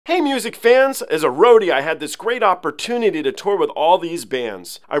Hey music fans, as a roadie I had this great opportunity to tour with all these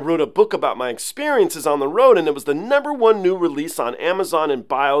bands. I wrote a book about my experiences on the road and it was the #1 new release on Amazon and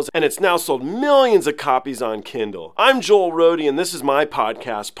Bios and it's now sold millions of copies on Kindle. I'm Joel Roadie and this is my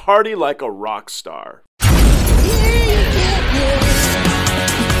podcast, Party Like a Rock Star.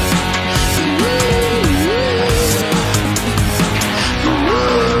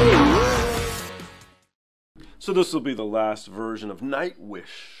 So this will be the last version of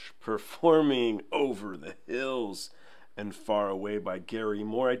Nightwish performing Over the Hills and Far Away by Gary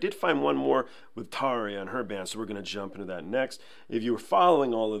Moore. I did find one more with Tari on her band, so we're going to jump into that next. If you were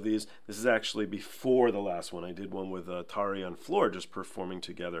following all of these, this is actually before the last one. I did one with Tari on Floor just performing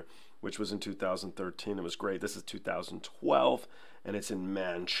together, which was in 2013. It was great. This is 2012, and it's in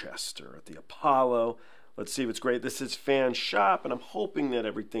Manchester at the Apollo. Let's see if it's great. This is Fan Shop, and I'm hoping that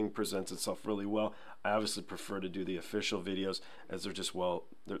everything presents itself really well. I obviously prefer to do the official videos as they're just, well,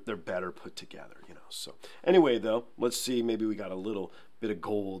 they're better put together, you know. So anyway, though, let's see. Maybe we got a little bit of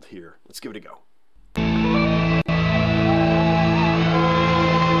gold here. Let's give it a go.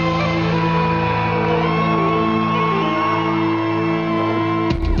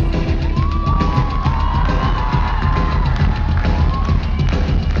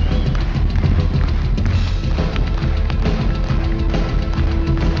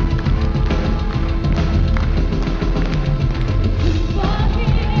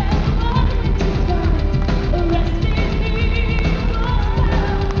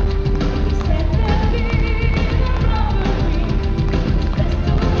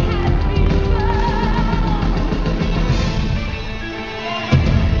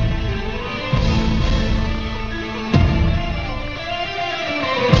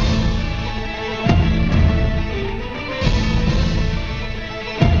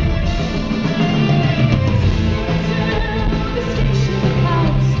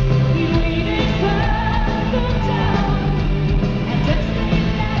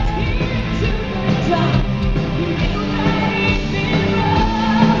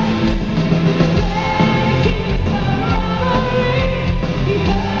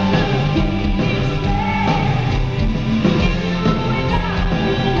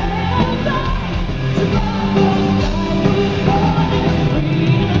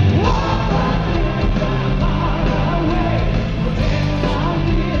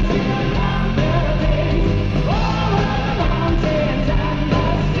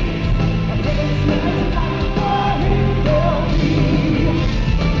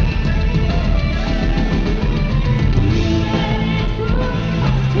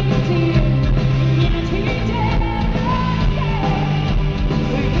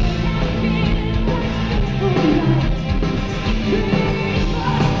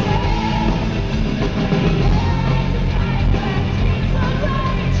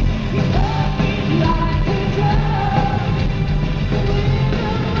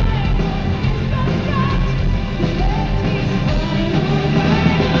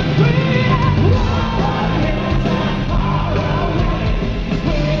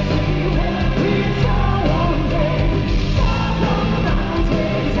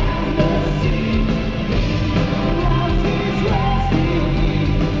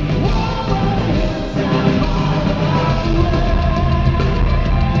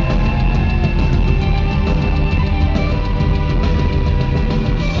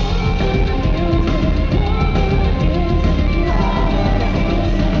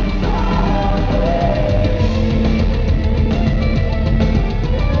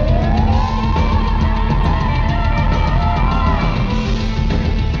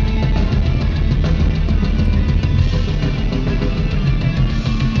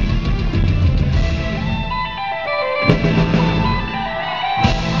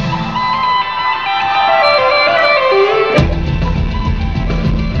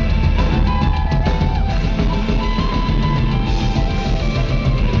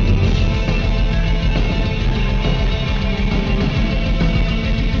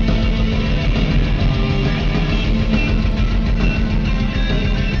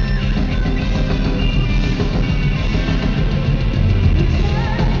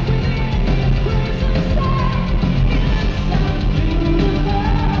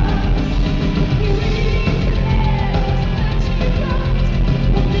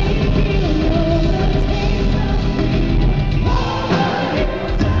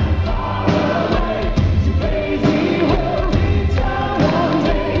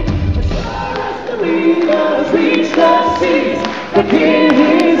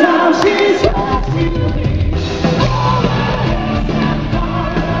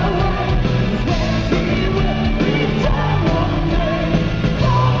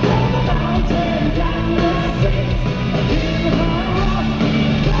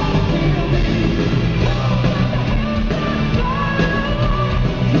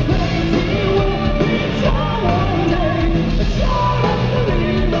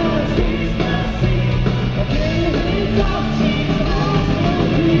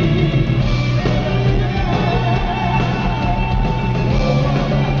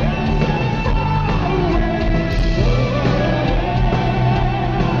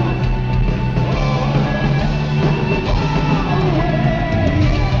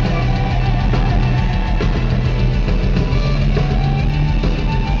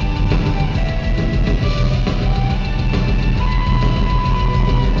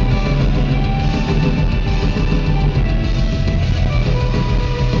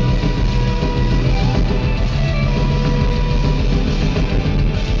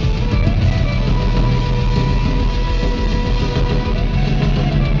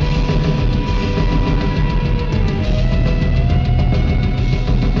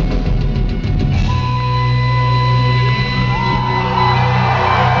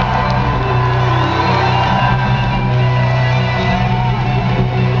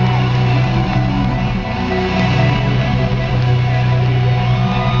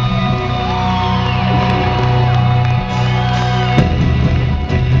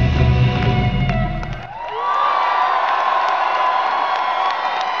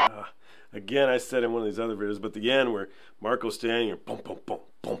 Again, I said in one of these other videos, but the end where Marco's standing here, boom, boom, boom,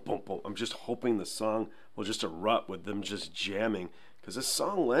 boom, boom, boom. I'm just hoping the song will just erupt with them just jamming, because this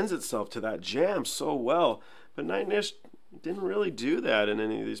song lends itself to that jam so well. But Nightwish didn't really do that in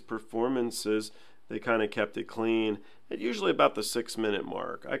any of these performances. They kind of kept it clean at usually about the 6-minute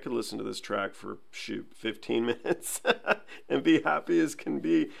mark. I could listen to this track for, 15 minutes and be happy as can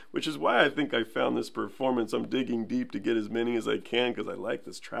be, which is why I think I found this performance. I'm digging deep to get as many as I can because I like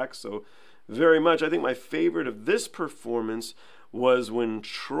this track so very much. I think my favorite of this performance was when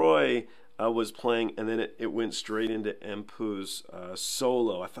Troy was playing, and then it went straight into Empu's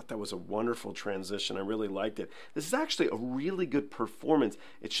solo. I thought that was a wonderful transition. I really liked it. This is actually a really good performance.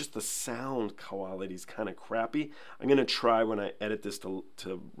 It's just the sound quality is kind of crappy. I'm going to try when I edit this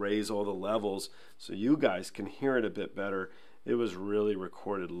to raise all the levels so you guys can hear it a bit better. It was really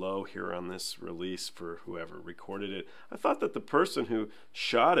recorded low here on this release for whoever recorded it. I thought that the person who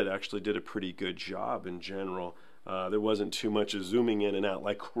shot it actually did a pretty good job in general. There wasn't too much of zooming in and out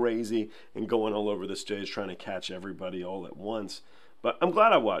like crazy and going all over the stage trying to catch everybody all at once. But I'm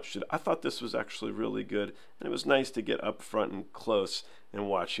glad I watched it. I thought this was actually really good, and it was nice to get up front and close and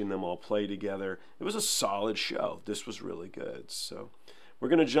watching them all play together. It was a solid show. This was really good. So we're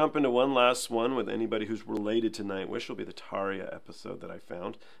going to jump into one last one with anybody who's related to Nightwish. It'll be the Tarja episode that I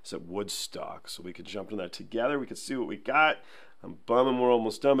found. It's at Woodstock, so we could jump into that together. We could see what we got. I'm bumming we're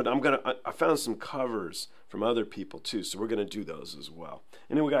almost done, but I found some covers from other people too, so we're gonna do those as well.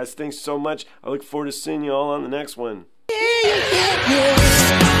 Anyway, guys, thanks so much. I look forward to seeing you all on the next one.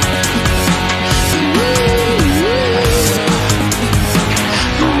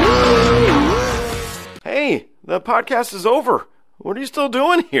 Hey, the podcast is over. What are you still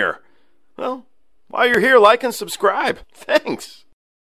doing here? Well, while you're here, like and subscribe. Thanks.